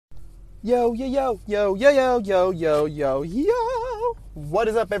Yo, yo, yo, yo, yo, yo, yo, yo, yo, yo. What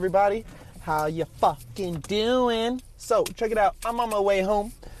is up, everybody? How you fucking doing? So, check it out. I'm on my way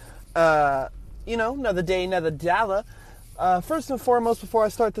home. Another day, another dollar. First and foremost, before I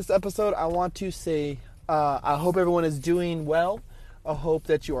start this episode, I want to say I hope everyone is doing well. I hope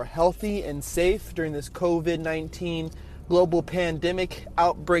that you are healthy and safe during this COVID-19 global pandemic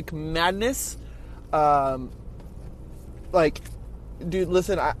outbreak madness. Dude,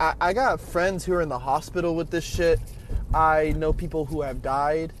 listen, I got friends who are in the hospital with this shit. I know people who have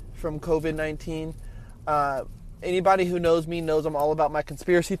died from COVID-19. Anybody who knows me knows I'm all about my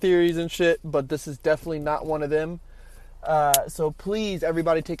conspiracy theories and shit, but this is definitely not one of them. So please,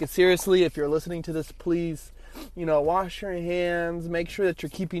 everybody, take it seriously. If you're listening to this, please, wash your hands. Make sure that you're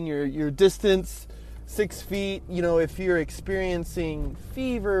keeping your distance 6 feet. If you're experiencing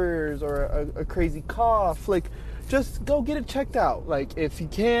fevers or a crazy cough, just go get it checked out. If you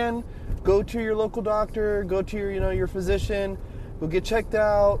can, go to your local doctor, go to your physician, go get checked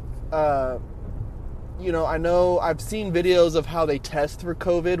out. I know I've seen videos of how they test for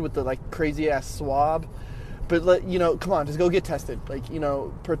COVID with the crazy ass swab, but come on, just go get tested.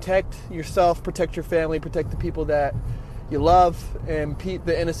 Protect yourself, protect your family, protect the people that you love, and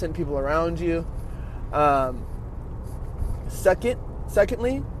the innocent people around you.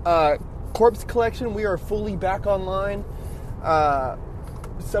 Secondly, Corpse Collection, we are fully back online.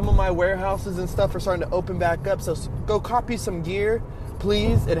 Some of my warehouses and stuff are starting to open back up, so go copy some gear,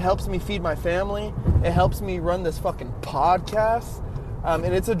 please. It helps me feed my family. It helps me run this fucking podcast. And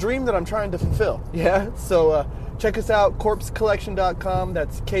it's a dream that I'm trying to fulfill. Yeah? So check us out, corpsecollection.com.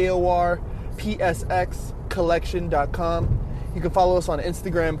 That's KORPSX collection.com. You can follow us on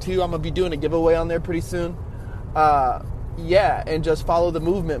Instagram too. I'm going to be doing a giveaway on there pretty soon. And just follow the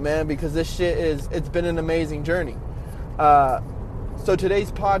movement, man, because this shit it's been an amazing journey. So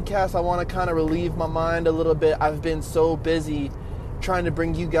today's podcast, I want to kind of relieve my mind a little bit. I've been so busy trying to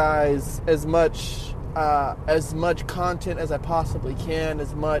bring you guys as much content as I possibly can,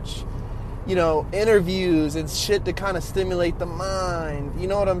 as much, interviews and shit to kind of stimulate the mind. You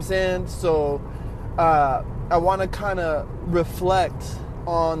know what I'm saying? So, I want to kind of reflect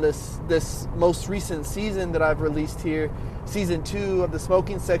on this most recent season that I've released here, season 2 of the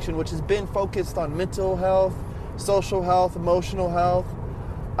Smoking Section, which has been focused on mental health, social health, emotional health,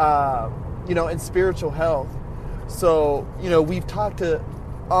 and spiritual health. So, we've talked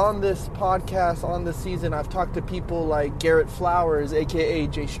on this podcast, on this season, I've talked to people like Garrett Flowers, aka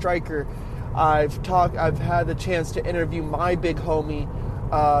Jay Stryker. I've had the chance to interview my big homie,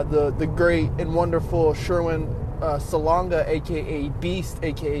 the great and wonderful Sherwin Salonga, aka Beast,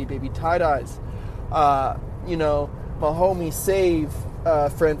 aka Baby Tie-Dyes. My homie Save,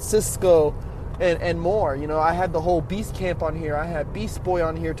 Francisco, and more. I had the whole Beast Camp on here. I had Beast Boy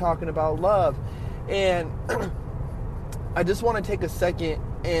on here talking about love. And I just want to take a second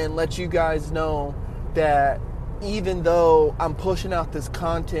and let you guys know that even though I'm pushing out this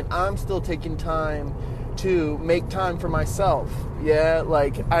content, I'm still taking time to make time for myself. Yeah,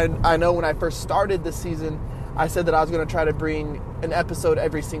 I know when I first started this season, I said that I was going to try to bring an episode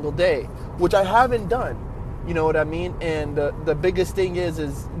every single day, which I haven't done. You know what I mean? And the biggest thing is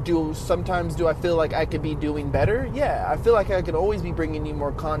sometimes do I feel like I could be doing better? Yeah, I feel like I could always be bringing you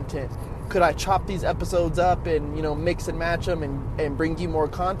more content. Could I chop these episodes up and, mix and match them and bring you more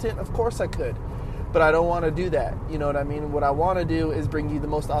content? Of course I could. But I don't want to do that. You know what I mean? What I want to do is bring you the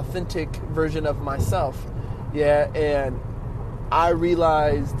most authentic version of myself. Yeah, and I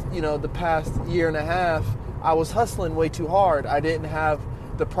realized, the past year and a half, I was hustling way too hard. I didn't have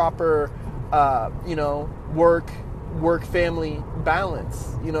the proper, work-family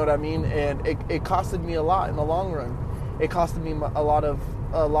balance. You know what I mean? And it costed me a lot in the long run. It costed me a lot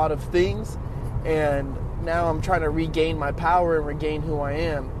of things. And now I'm trying to regain my power and regain who I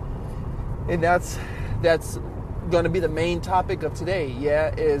am. And that's going to be the main topic of today.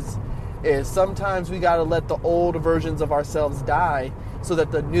 Yeah, is sometimes we got to let the old versions of ourselves die so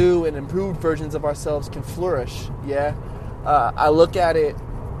that the new and improved versions of ourselves can flourish. Yeah, I look at it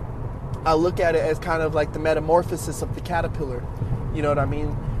as kind of like the metamorphosis of the caterpillar. You know what I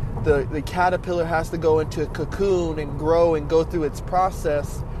mean? The caterpillar has to go into a cocoon and grow and go through its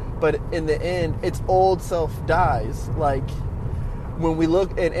process, but in the end, its old self dies. When we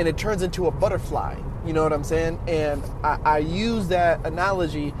look, and it turns into a butterfly. You know what I'm saying? And I use that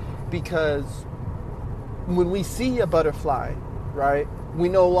analogy because when we see a butterfly, right, we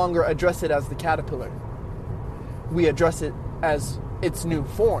no longer address it as the caterpillar. We address it as its new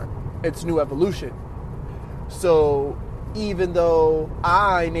form, its new evolution. So even though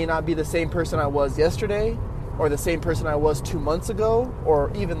I may not be the same person I was yesterday, or the same person I was 2 months ago,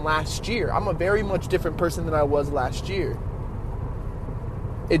 or even last year. I'm a very much different person than I was last year.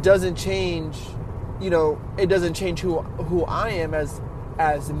 It doesn't change, it doesn't change who I am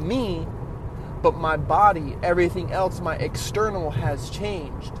as me, but my body, everything else, my external has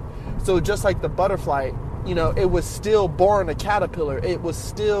changed. So just like the butterfly, it was still born a caterpillar. It was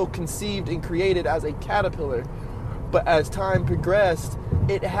still conceived and created as a caterpillar. But as time progressed,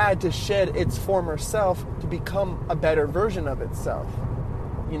 it had to shed its former self to become a better version of itself.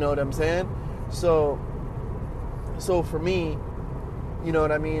 You know what I'm saying? So for me, you know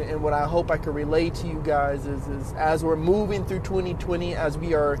what I mean? And what I hope I can relate to you guys is as we're moving through 2020, as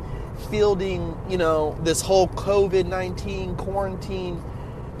we are fielding, this whole COVID-19 quarantine,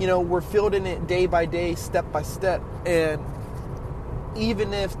 we're fielding it day by day, step by step. And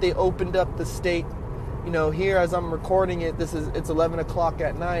even if they opened up the state, here as I'm recording it, it's 11 o'clock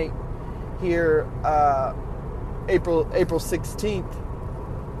at night here, April 16th.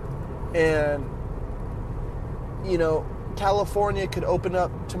 And, California could open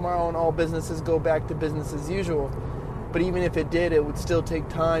up tomorrow and all businesses go back to business as usual. But even if it did, it would still take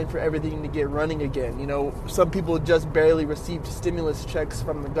time for everything to get running again. Some people just barely received stimulus checks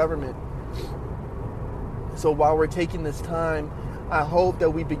from the government. So while we're taking this time, I hope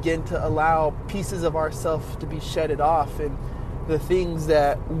that we begin to allow pieces of ourselves to be shedded off, and the things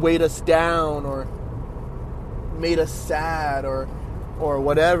that weighed us down or made us sad or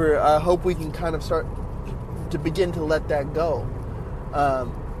whatever. I hope we can kind of start to begin to let that go. I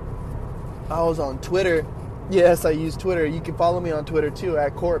was on Twitter. Yes, I use Twitter. You can follow me on Twitter too,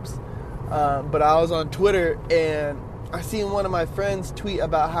 @Corpse. But I was on Twitter and I seen one of my friends tweet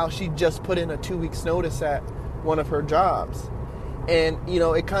about how she just put in a 2 weeks notice at one of her jobs. And,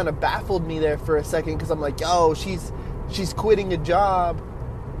 it kind of baffled me there for a second, because I'm like, yo, she's quitting a job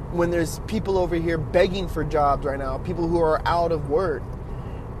when there's people over here begging for jobs right now, people who are out of work.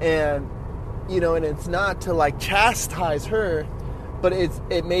 And, and it's not to like chastise her, but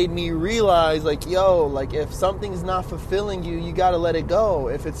it made me realize, like, yo, like, if something's not fulfilling you, you got to let it go.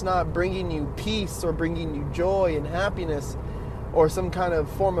 If it's not bringing you peace or bringing you joy and happiness or some kind of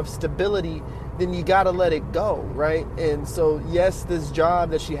form of stability, then you got to let it go, right? And so, yes, this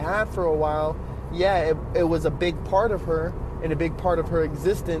job that she had for a while, yeah, it was a big part of her and a big part of her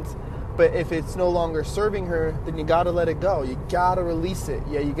existence. But if it's no longer serving her, then you got to let it go. You got to release it.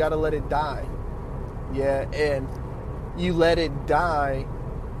 Yeah, you got to let it die. Yeah, and you let it die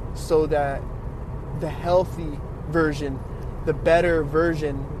so that the healthy version, the better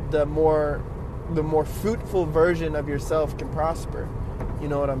version, the more fruitful version of yourself can prosper. You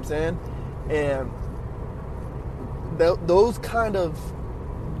know what I'm saying? And those kind of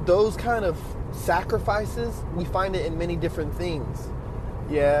sacrifices, we find it in many different things.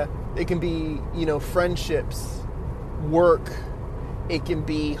 Yeah, it can be, friendships, work, it can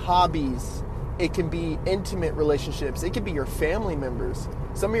be hobbies, it can be intimate relationships, it can be your family members.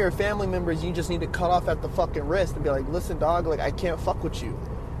 Some of your family members you just need to cut off at the fucking wrist and be like, listen, dog, like, I can't fuck with you.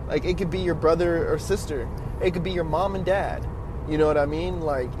 Like, it could be your brother or sister, it could be your mom and dad. You know what I mean?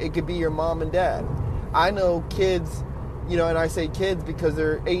 Like, it could be your mom and dad. I know kids, and I say kids because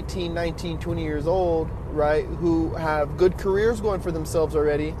they're 18, 19, 20 years old, right, who have good careers going for themselves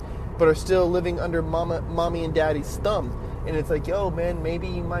already, but are still living under mommy and daddy's thumb. And it's like, yo, man, maybe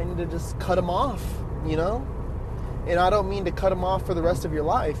you might need to just cut them off, And I don't mean to cut them off for the rest of your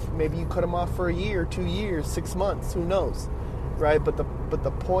life. Maybe you cut them off for a year, 2 years, 6 months, who knows, right? But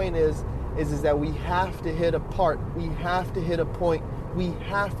the point is that we have to hit a part. We have to hit a point. We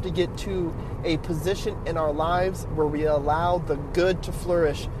have to get to a position in our lives where we allow the good to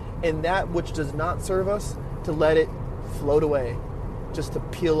flourish, and that which does not serve us, to let it float away, just to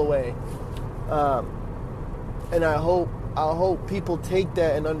peel away. And I hope people take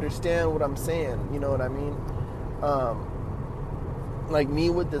that and understand what I'm saying. You know what I mean? Like me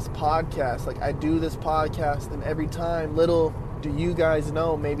with this podcast, like I do this podcast, and every time, little do you guys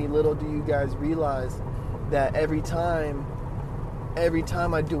know, maybe little do you guys realize that every time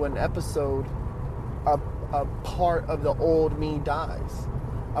I do an episode, a part of the old me dies.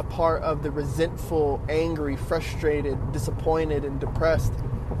 A part of the resentful, angry, frustrated, disappointed, and depressed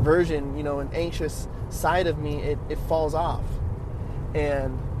version, an anxious side of me, it falls off.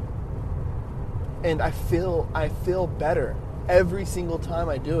 And I feel better every single time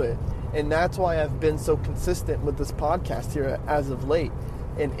I do it. And that's why I've been so consistent with this podcast here as of late,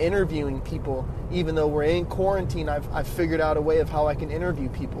 and interviewing people. Even though we're in quarantine, I've figured out a way of how I can interview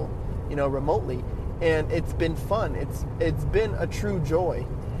people, remotely. And it's been fun. It's been a true joy.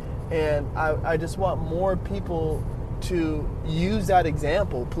 And I just want more people to use that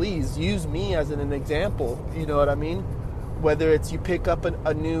example. Please use me as an example. You know what I mean? Whether it's you pick up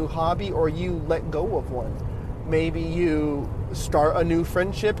a new hobby or you let go of one. Maybe you start a new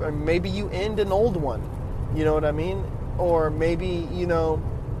friendship, or maybe you end an old one. You know what I mean? Or maybe,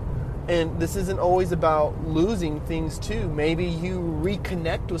 and this isn't always about losing things too. Maybe you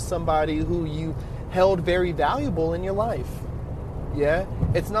reconnect with somebody who you held very valuable in your life. Yeah?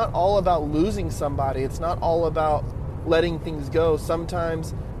 It's not all about losing somebody. It's not all about letting things go.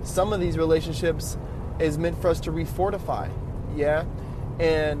 Sometimes some of these relationships is meant for us to refortify. Yeah?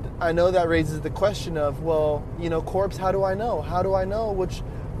 And I know that raises the question of, well, Corpse, how do I know? How do I know which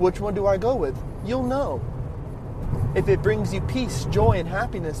one do I go with? You'll know. If it brings you peace, joy, and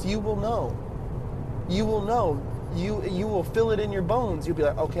happiness, you will know. You will know. You will feel it in your bones. You'll be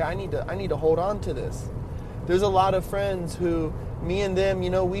like, okay, I need to hold on to this. There's a lot of friends who, me and them,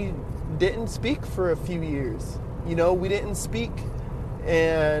 we didn't speak for a few years. We didn't speak,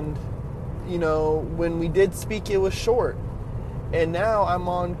 and when we did speak, it was short. And now I'm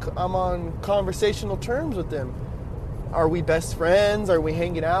on conversational terms with them. Are we best friends? Are we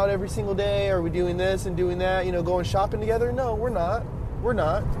hanging out every single day? Are we doing this and doing that? Going shopping together? No, we're not. We're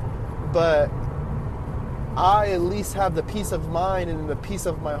not. But I at least have the peace of mind and the peace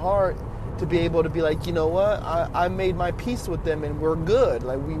of my heart to be able to be like, you know what? I made my peace with them, and we're good.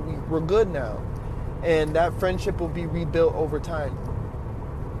 Like we're good now. And that friendship will be rebuilt over time.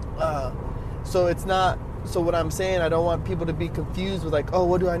 So what I'm saying, I don't want people to be confused with like, oh,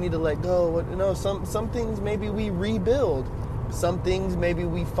 what do I need to let go? Some things maybe we rebuild. Some things maybe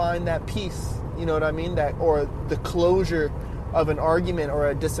we find that peace, you know what I mean? That, or the closure of an argument or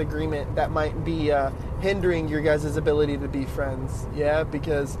a disagreement that might be hindering your guys' ability to be friends. Yeah,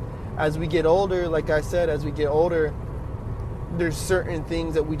 because as we get older, like I said, there's certain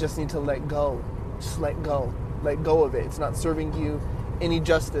things that we just need to let go. Just let go. Let go of it. It's not serving you any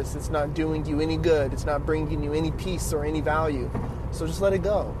justice. It's not doing you any good. It's not bringing you any peace or any value. So just let it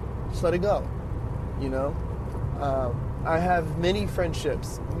go. Just let it go. I have many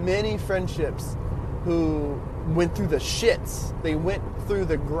friendships who went through the shits. They went through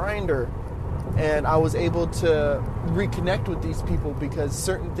the grinder, and I was able to reconnect with these people because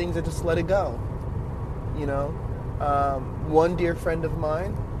certain things I just let it go. One dear friend of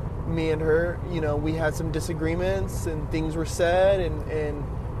mine, me and her, we had some disagreements and things were said, and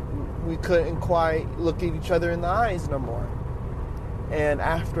we couldn't quite look at each other in the eyes no more. And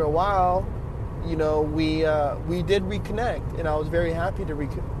after a while, we did reconnect, and I was very happy to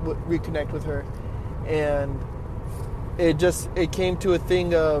reconnect with her. And it came to a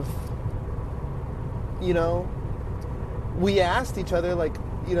thing of, we asked each other, like,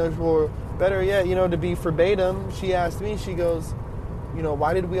 or better yet, to be verbatim, she asked me, she goes,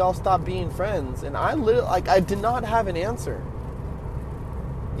 why did we all stop being friends? And I did not have an answer.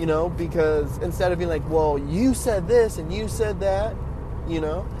 Because instead of being like, well, you said this and you said that,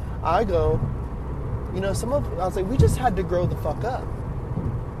 I go, I was like, we just had to grow the fuck up.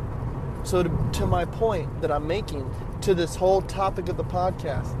 So to my point that I'm making, to this whole topic of the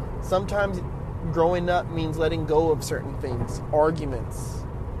podcast, sometimes growing up means letting go of certain things, arguments,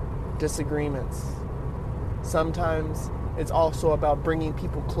 disagreements. Sometimes it's also about bringing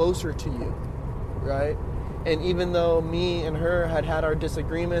people closer to you, right? And even though me and her had our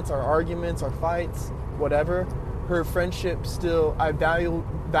disagreements, our arguments, our fights, whatever, her friendship still, I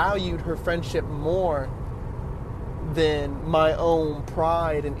valued her friendship more than my own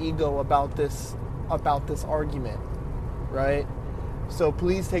pride and ego about this argument, right? So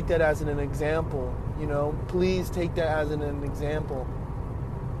please take that as an example, Please take that as an example.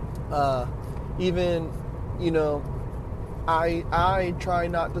 I try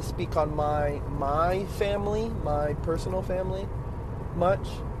not to speak on my family, my personal family, much,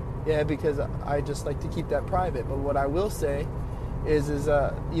 because I just like to keep that private. But what I will say is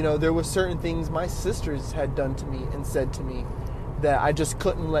there were certain things my sisters had done to me and said to me that I just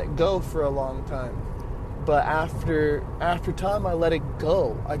couldn't let go for a long time. But after time, I let it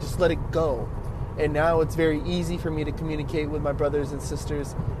go. I just let it go. And now it's very easy for me to communicate with my brothers and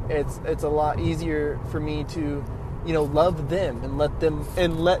sisters. It's a lot easier for me to, love them and let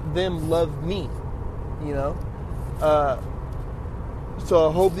them love me, So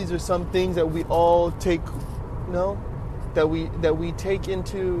I hope these are some things that we all take, that we take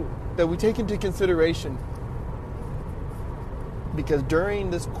into consideration. Because during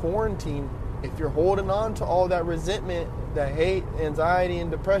this quarantine, if you're holding on to all that resentment, that hate, anxiety, and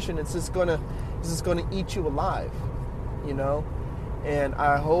depression, it's just gonna eat you alive, And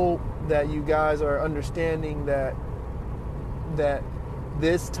I hope that you guys are understanding that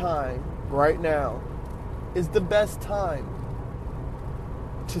this time, right now, is the best time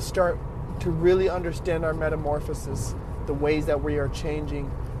to start to really understand our metamorphosis, the ways that we are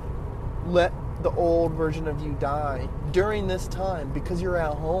changing. Let the old version of you die during this time, because you're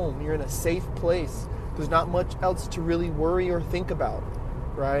at home, you're in a safe place. There's not much else to really worry or think about,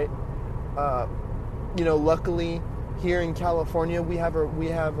 right? Luckily here in California, we have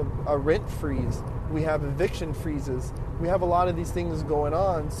a rent freeze, we have eviction freezes, we have a lot of these things going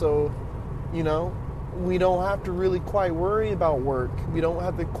on. So, we don't have to really quite worry about work. We don't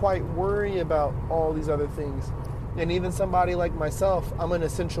have to quite worry about all these other things. And even somebody like myself, I'm an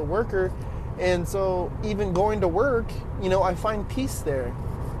essential worker. And so even going to work, I find peace there.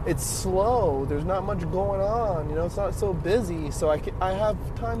 It's slow. There's not much going on. It's not so busy. So I have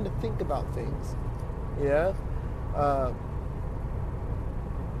time to think about things. Yeah.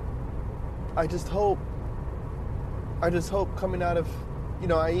 I just hope coming out of,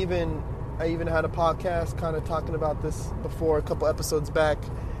 I even had a podcast kind of talking about this before, a couple episodes back.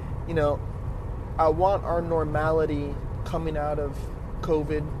 I want our normality coming out of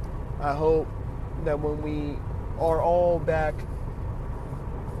COVID. I hope that when we are all back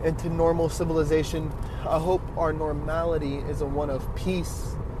into normal civilization, I hope our normality is a one of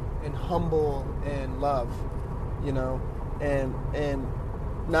peace and humble and love, and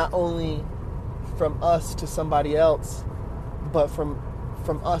not only from us to somebody else, but from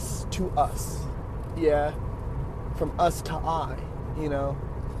us to us, from us to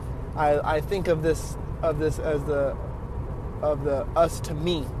I think of this as the us to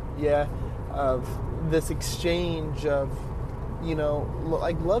me, of this exchange of,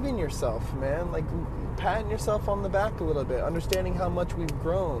 like loving yourself, man, like patting yourself on the back a little bit, understanding how much we've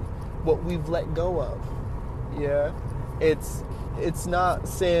grown, what we've let go of. It's not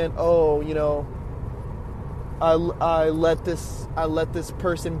saying, I let this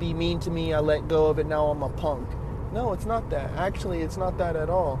person be mean to me, I let go of it, now I'm a punk. No, it's not that. Actually, it's not that at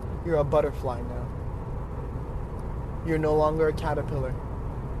all. You're a butterfly now. You're no longer a caterpillar.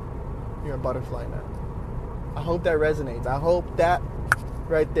 You're a butterfly now. I hope that resonates. I hope that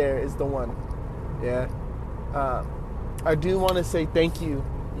right there is the one. I do want to say thank you,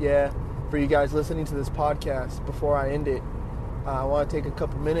 for you guys listening to this podcast. Before I end it, I want to take a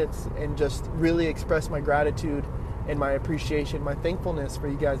couple minutes and just really express my gratitude and my appreciation, my thankfulness for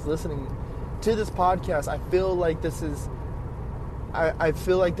you guys listening to this podcast. I feel like this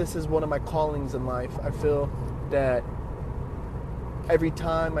is one of my callings in life. I feel that every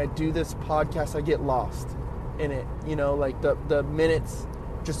time I do this podcast, I get lost in it. Like the minutes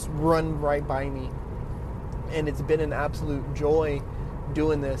just run right by me. And it's been an absolute joy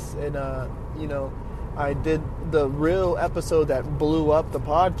doing this. And, I did the real episode that blew up the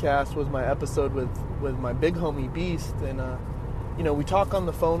podcast was my episode with my big homie Beast. And, we talk on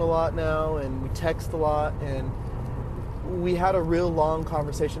the phone a lot now, and we text a lot, and we had a real long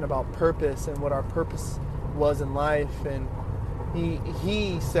conversation about purpose and what our purpose was in life. And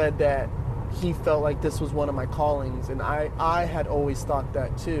he said that he felt like this was one of my callings, and I had always thought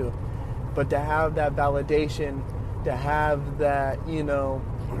that too. But to have that validation, to have that,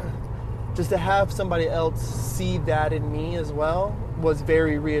 just to have somebody else see that in me as well was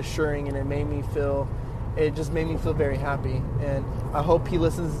very reassuring, and it just made me feel very happy. And I hope he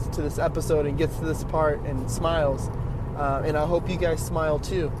listens to this episode and gets to this part and smiles. And I hope you guys smile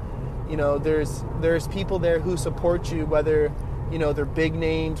too. There's people there who support you, whether, they're big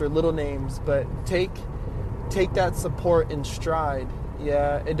names or little names, but take that support in stride.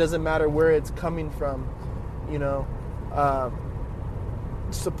 It doesn't matter where it's coming from,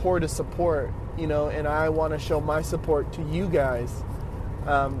 support is support, and I want to show my support to you guys.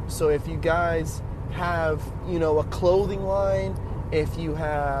 So if you guys have, a clothing line, if you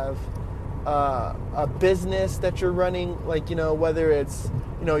have a business that you're running, like, whether it's,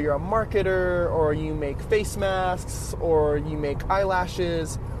 you're a marketer, or you make face masks, or you make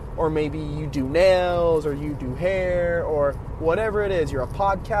eyelashes, or maybe you do nails, or you do hair, or whatever it is, you're a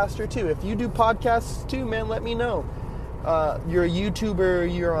podcaster too. If you do podcasts too, man, let me know. You're a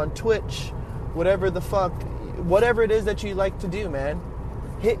YouTuber, you're on Twitch, whatever it is that you like to do, man.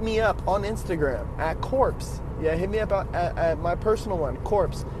 Hit me up on Instagram at Corpse. Hit me up at my personal one,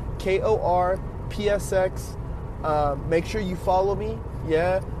 Corpse, KORPSX. Make sure you follow me,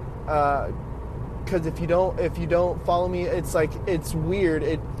 because if you don't follow me, it's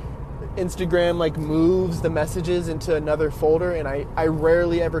weird. Instagram moves the messages into another folder, and I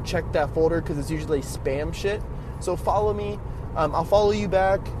rarely ever check that folder because it's usually spam shit. So follow me. I'll follow you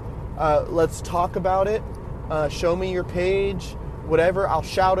back. Let's talk about it. Show me your page, whatever. I'll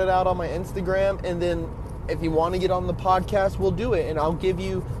shout it out on my Instagram, and then if you want to get on the podcast, we'll do it, and I'll give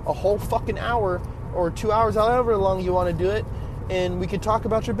you a whole fucking hour or 2 hours, however long you want to do it, and we could talk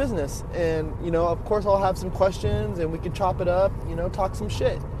about your business. And, you know, of course I'll have some questions and we could chop it up, you know, talk some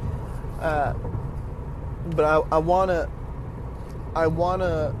shit. But I want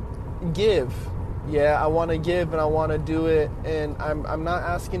to give. Yeah, I want to give, and I want to do it, and I'm not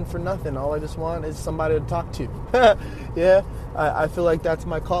asking for nothing. All I just want is somebody to talk to. Yeah, I feel like that's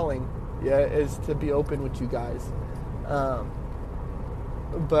my calling. Yeah, is to be open with you guys.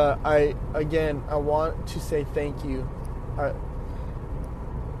 But I want to say thank you.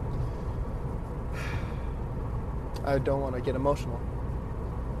 I don't want to get emotional,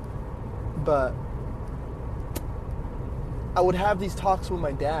 but I would have these talks with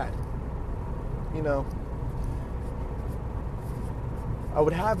my dad. You know, I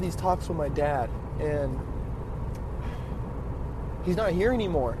would have these talks with my dad, and he's not here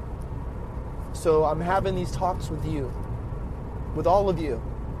anymore. So I'm having these talks with you, with all of you.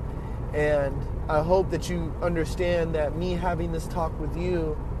 And I hope that you understand that me having this talk with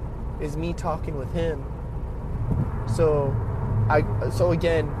you is me talking with him. So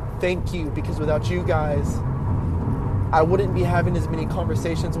again, thank you, because without you guys, I wouldn't be having as many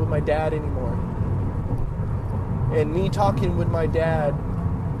conversations with my dad anymore. And me talking with my dad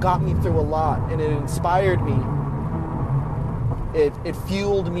got me through a lot, and it inspired me. It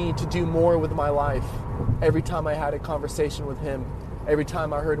fueled me to do more with my life every time I had a conversation with him, every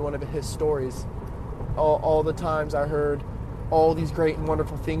time I heard one of his stories, all the times I heard all these great and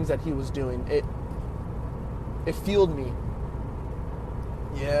wonderful things that he was doing. It fueled me.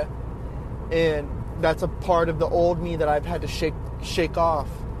 Yeah. And that's a part of the old me that I've had to shake off.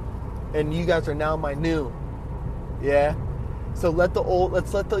 And you guys are now my new. Yeah. So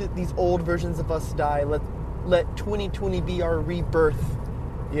let's let these old versions of us die. Let 2020 be our rebirth.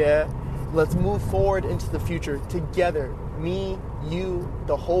 Yeah. Let's move forward into the future together. Me, you,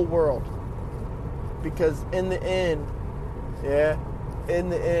 the whole world. Because in the end,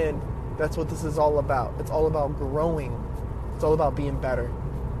 that's what this is all about. It's all about growing. It's all about being better.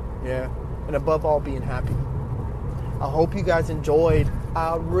 Yeah. And above all, being happy. I hope you guys enjoyed.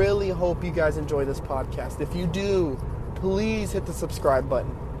 I really hope you guys enjoy this podcast. If you do, please hit the subscribe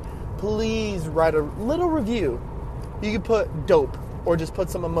button. Please write a little review. You can put dope or just put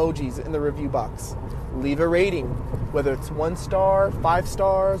some emojis in the review box. Leave a rating, whether it's 1 star, 5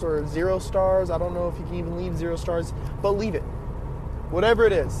 stars, or 0 stars. I don't know if you can even leave 0 stars, but leave it. Whatever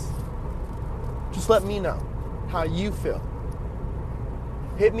it is, just let me know how you feel.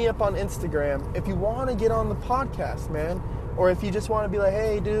 Hit me up on Instagram if you want to get on the podcast, man. Or if you just want to be like,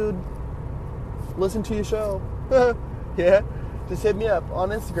 hey, dude, listen to your show. Yeah, just hit me up on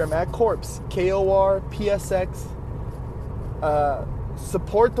Instagram at Korpsx, KORPSX.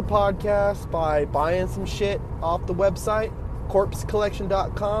 Support the podcast by buying some shit off the website,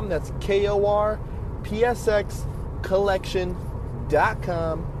 korpsxcollection.com. That's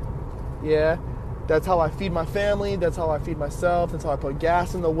KORPSXcollection.com. Yeah, that's how I feed my family. That's how I feed myself. That's how I put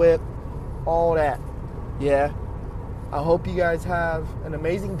gas in the whip. All that. Yeah. I hope you guys have an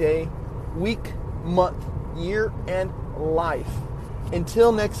amazing day, week, month, year, and life.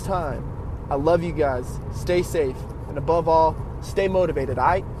 Until next time, I love you guys. Stay safe. And above all, stay motivated. All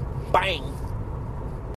right? Bang!